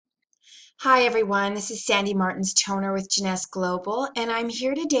Hi everyone, this is Sandy Martin's toner with Jeunesse Global, and I'm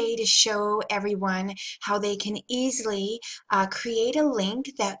here today to show everyone how they can easily create a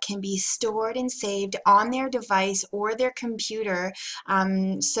link that can be stored and saved on their device or their computer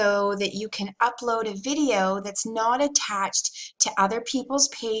so that you can upload a video that's not attached to other people's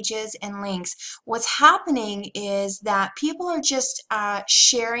pages and links. What's happening is that people are just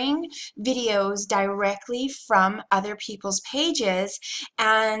sharing videos directly from other people's pages,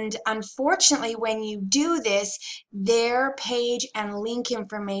 and unfortunately, when you do this, their page and link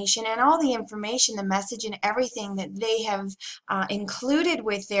information and all the information, the message and everything that they have included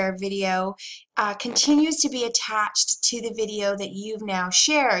with their video continues to be attached to the video that you've now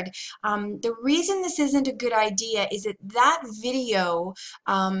shared. The reason this isn't a good idea is that that video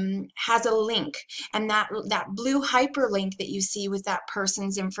has a link, and that blue hyperlink that you see with that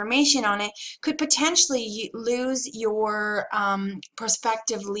person's information on it could potentially lose your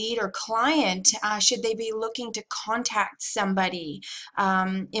prospective lead or client should they be looking to contact somebody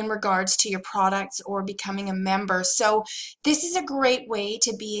in regards to your products or becoming a member. So this is a great way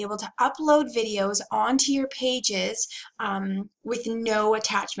to be able to upload videos onto your pages with no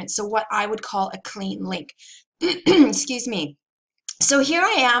attachment. So what I would call a clean link. Excuse me. So here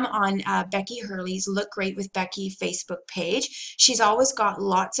I am on Becky Hurley's Look Great with Becky Facebook page. She's always got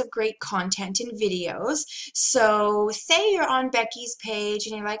lots of great content and videos. So say you're on Becky's page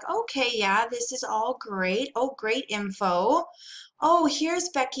and you're like, okay, yeah, this is all great. Oh, great info. Oh, here's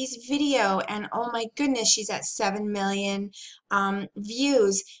Becky's video, and oh my goodness, she's at 7 million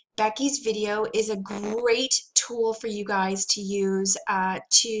views. Becky's video is a great tool for you guys to use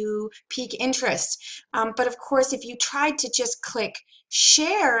to pique interest. But of course, if you tried to just click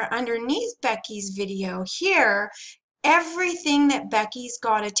share underneath Becky's video here, everything that Becky's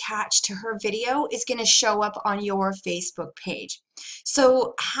got attached to her video is going to show up on your Facebook page.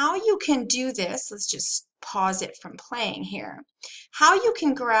 So how you can do this, let's just pause it from playing here. How you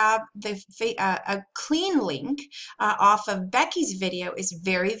can grab a clean link off of Becky's video is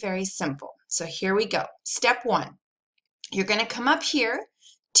very, very simple. So here we go. Step one, you're going to come up here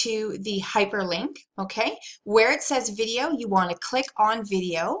to the hyperlink, okay? Where it says video, you want to click on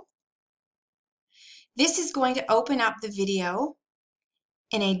video. This is going to open up the video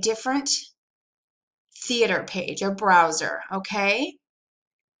in a different theater page or browser, okay?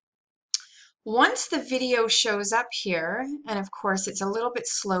 Once the video shows up here, and of course it's a little bit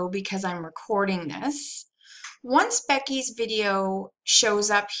slow because I'm recording this, once Becky's video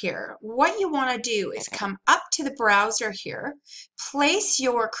shows up here, what you want to do is come up to the browser here, place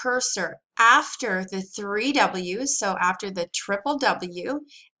your cursor after the three W's, so after the triple W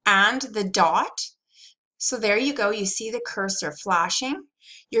and the dot. So there you go, you see the cursor flashing.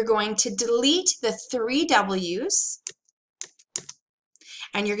 You're going to delete the three W's,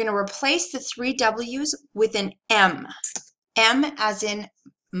 and you're going to replace the three W's with an M. M as in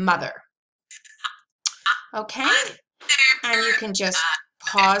mother. Okay? And you can just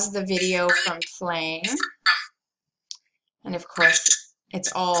pause the video from playing. And of course,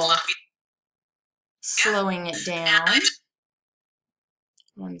 it's all slowing it down.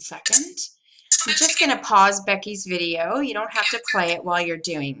 1 second. I'm just going to pause Becky's video. You don't have to play it while you're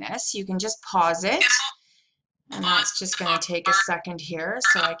doing this. You can just pause it. And that's just going to take a second here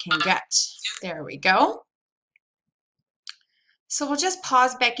so I can get, there we go. So we'll just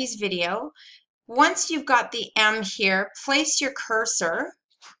pause Becky's video. Once you've got the M here, place your cursor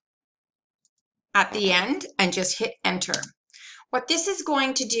at the end and just hit enter. What this is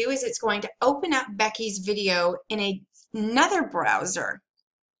going to do is it's going to open up Becky's video in another browser.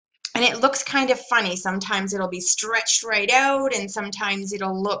 And it looks kind of funny. Sometimes it'll be stretched right out, and sometimes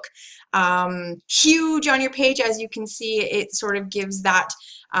it'll look huge on your page. As you can see, it sort of gives that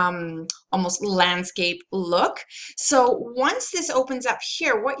almost landscape look. So once this opens up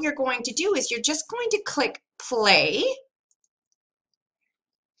here, what you're going to do is you're just going to click play.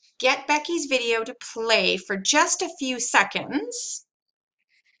 Get Becky's video to play for just a few seconds.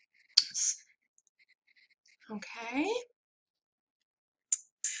 Okay.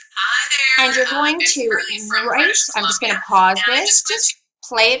 And you're going to write, I'm just going to pause this, just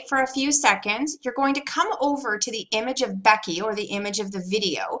play it for a few seconds. You're going to come over to the image of Becky or the image of the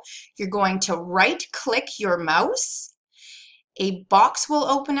video. You're going to right click your mouse. A box will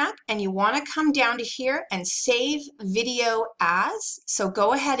open up and you want to come down to here and save video as. So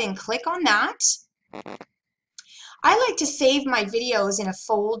go ahead and click on that. I like to save my videos in a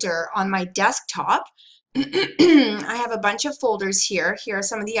folder on my desktop. I have a bunch of folders here. Here are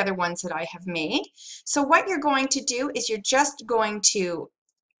some of the other ones that I have made. So what you're going to do is you're just going to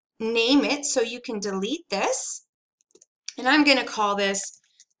name it so you can delete this. And I'm going to call this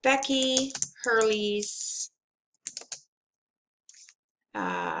Becky Hurley's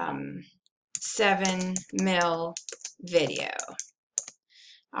 7 mil video.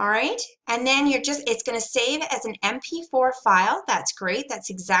 All right, and then it's going to save as an MP4 file. That's great. That's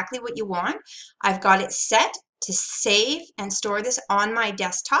exactly what you want. I've got it set to save and store this on my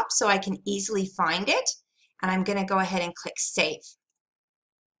desktop so I can easily find it. And I'm going to go ahead and click save.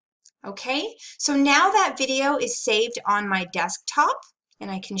 Okay, so now that video is saved on my desktop,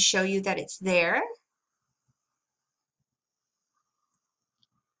 and I can show you that it's there.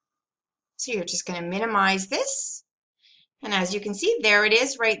 So you're just going to minimize this. And as you can see, there it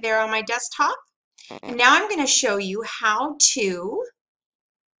is right there on my desktop. And now I'm going to show you how to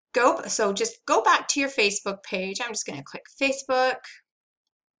just go back to your Facebook page. I'm just going to click Facebook.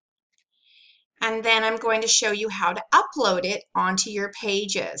 And then I'm going to show you how to upload it onto your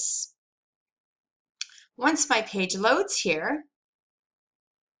pages. Once my page loads here,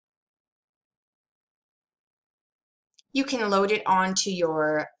 you can load it onto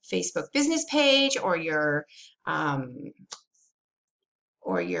your Facebook business page or your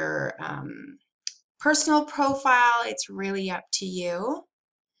personal profile. It's really up to you.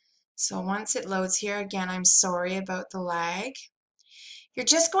 So once it loads here, again, I'm sorry about the lag. You're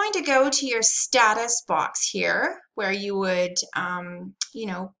just going to go to your status box here where you would,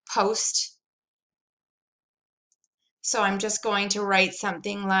 post. So I'm just going to write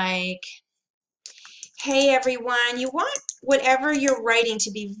something like, hey everyone, you want whatever you're writing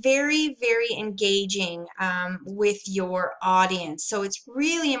to be very, very engaging with your audience. So it's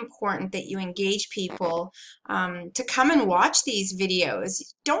really important that you engage people to come and watch these videos.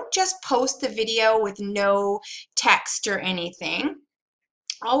 Don't just post the video with no text or anything.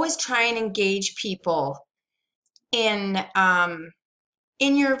 Always try and engage people in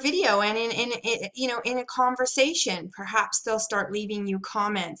your video and in a conversation. Perhaps they'll start leaving you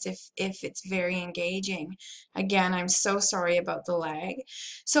comments if it's very engaging. Again, I'm so sorry about the lag.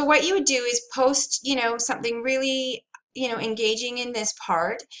 So what you would do is post something really engaging in this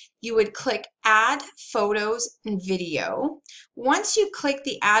part. You would click add photos and video. Once you click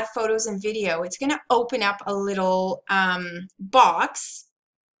the add photos and video, it's going to open up a little box.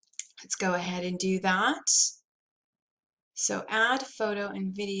 Let's go ahead and do that. So add photo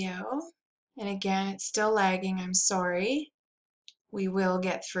and video, and again, it's still lagging, I'm sorry. We will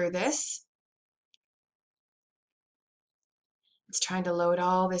get through this. It's trying to load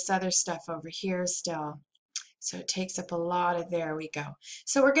all this other stuff over here still. So it takes up a lot of, there we go.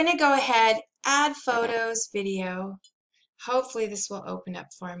 So we're gonna go ahead, add photos, video. Hopefully this will open up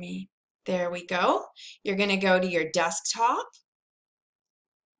for me. There we go. You're gonna go to your desktop.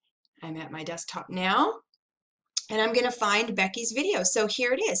 I'm at my desktop now. And I'm going to find Becky's video. So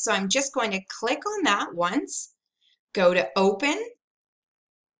here it is. So I'm just going to click on that once, go to open,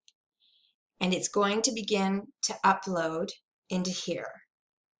 and it's going to begin to upload into here.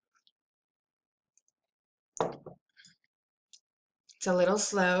 It's a little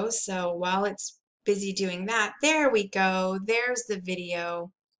slow, so while it's busy doing that, there we go. There's the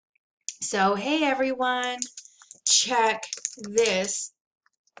video. So hey everyone, check this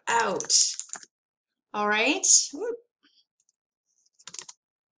out. All right.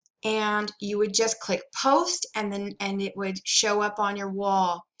 And you would just click post and it would show up on your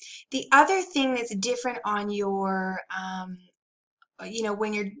wall. The other thing that's different on your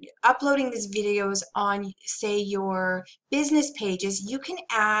when you're uploading these videos on, say, your business pages, you can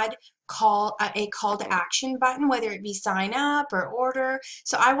add a call to action button, whether it be sign up or order.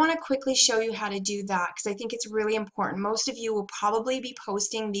 So I want to quickly show you how to do that because I think it's really important. Most of you will probably be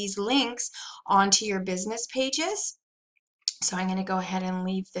posting these links onto your business pages. So I'm going to go ahead and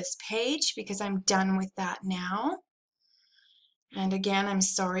leave this page because I'm done with that now. And again, I'm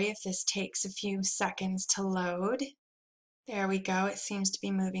sorry if this takes a few seconds to load. There we go. It seems to be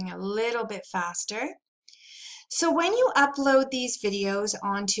moving a little bit faster. So when you upload these videos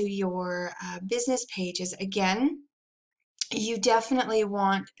onto your business pages, again, you definitely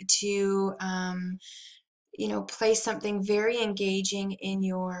want to place something very engaging in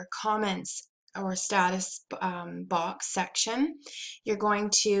your comments or status box section. You're going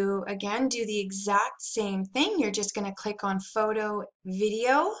to, again, do the exact same thing. You're just going to click on photo,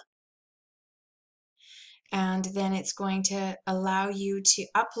 video, and then it's going to allow you to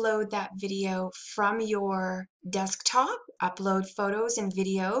upload that video from your desktop, upload photos and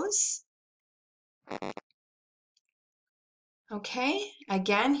videos. Okay,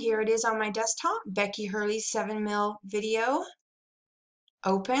 again, here it is on my desktop, Becky Hurley's 7 mil video,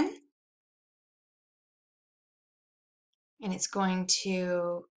 open. And it's going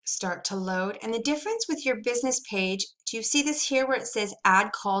to start to load. And the difference with your business page Do you see this here where it says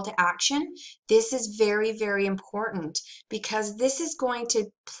add call to action? This is very, very important because this is going to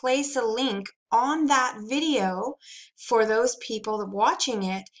place a link on that video for those people that watching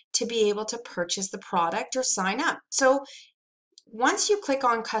it to be able to purchase the product or sign up. So once you click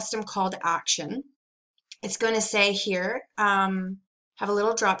on custom call to action, it's going to say here, have a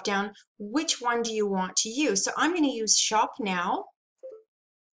little drop down, which one do you want to use? So I'm going to use shop now,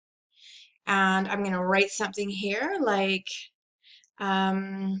 and I'm going to write something here like,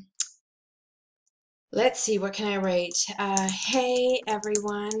 let's see, what can I write? Hey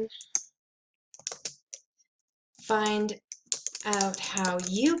everyone, find out how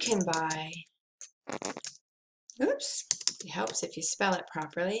you can buy, oops, it helps if you spell it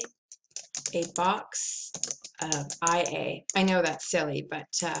properly, a box of IA. I know that's silly, but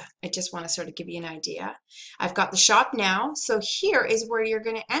I just want to sort of give you an idea. I've got the shop now, so here is where you're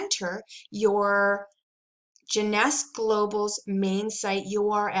going to enter your Jeunesse Global's main site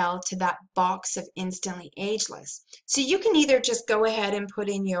URL to that box of Instantly Ageless. So you can either just go ahead and put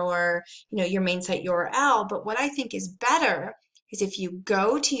in your, your main site URL, but what I think is better is if you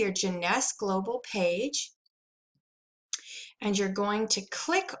go to your Jeunesse Global page and you're going to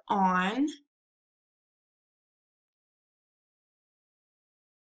click on,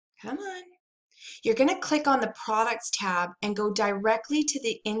 come on, you're going to click on the Products tab and go directly to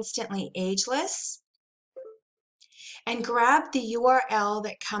the Instantly Ageless and grab the URL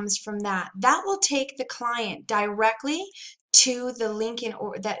that comes from that. That will take the client directly to the link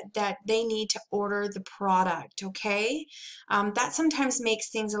that they need to order the product, okay? That sometimes makes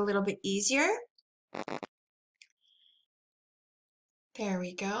things a little bit easier. There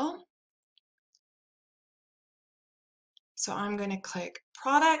we go. So I'm going to click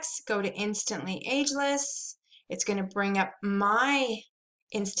Products, go to Instantly Ageless. It's going to bring up my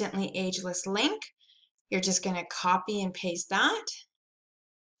Instantly Ageless link. You're just going to copy and paste that.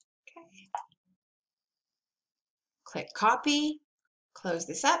 Okay. Click copy, close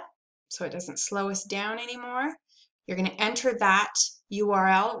this up so it doesn't slow us down anymore. You're going to enter that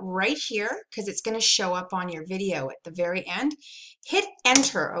URL right here because it's going to show up on your video at the very end. Hit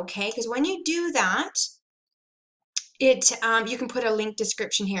enter, okay? Because when you do that, you can put a link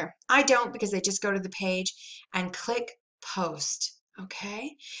description here. I don't because they just go to the page and click post.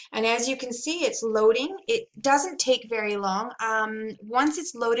 Okay, and as you can see, it's loading. It doesn't take very long. Once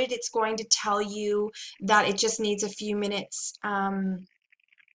it's loaded, it's going to tell you that it just needs a few minutes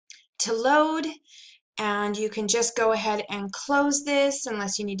to load. And you can just go ahead and close this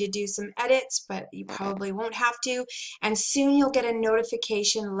unless you need to do some edits, but you probably won't have to. And soon you'll get a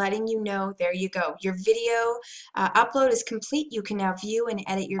notification letting you know, there you go, your video upload is complete. You can now view and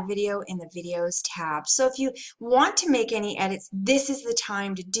edit your video in the videos tab. So if you want to make any edits, this is the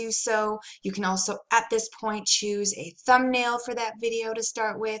time to do so. You can also at this point choose a thumbnail for that video to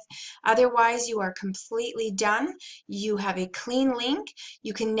start with. Otherwise, you are completely done. You have a clean link.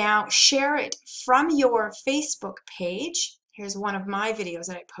 You can now share it from your Facebook page. Here's one of my videos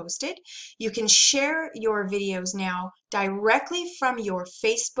that I posted. You can share your videos now directly from your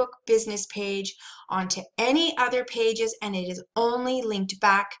Facebook business page onto any other pages, and it is only linked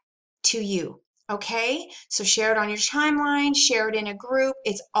back to you. Okay, so share it on your timeline, share it in a group.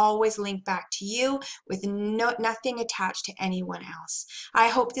 It's always linked back to you with nothing attached to anyone else. I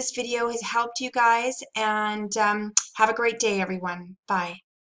hope this video has helped you guys, and have a great day, everyone. Bye.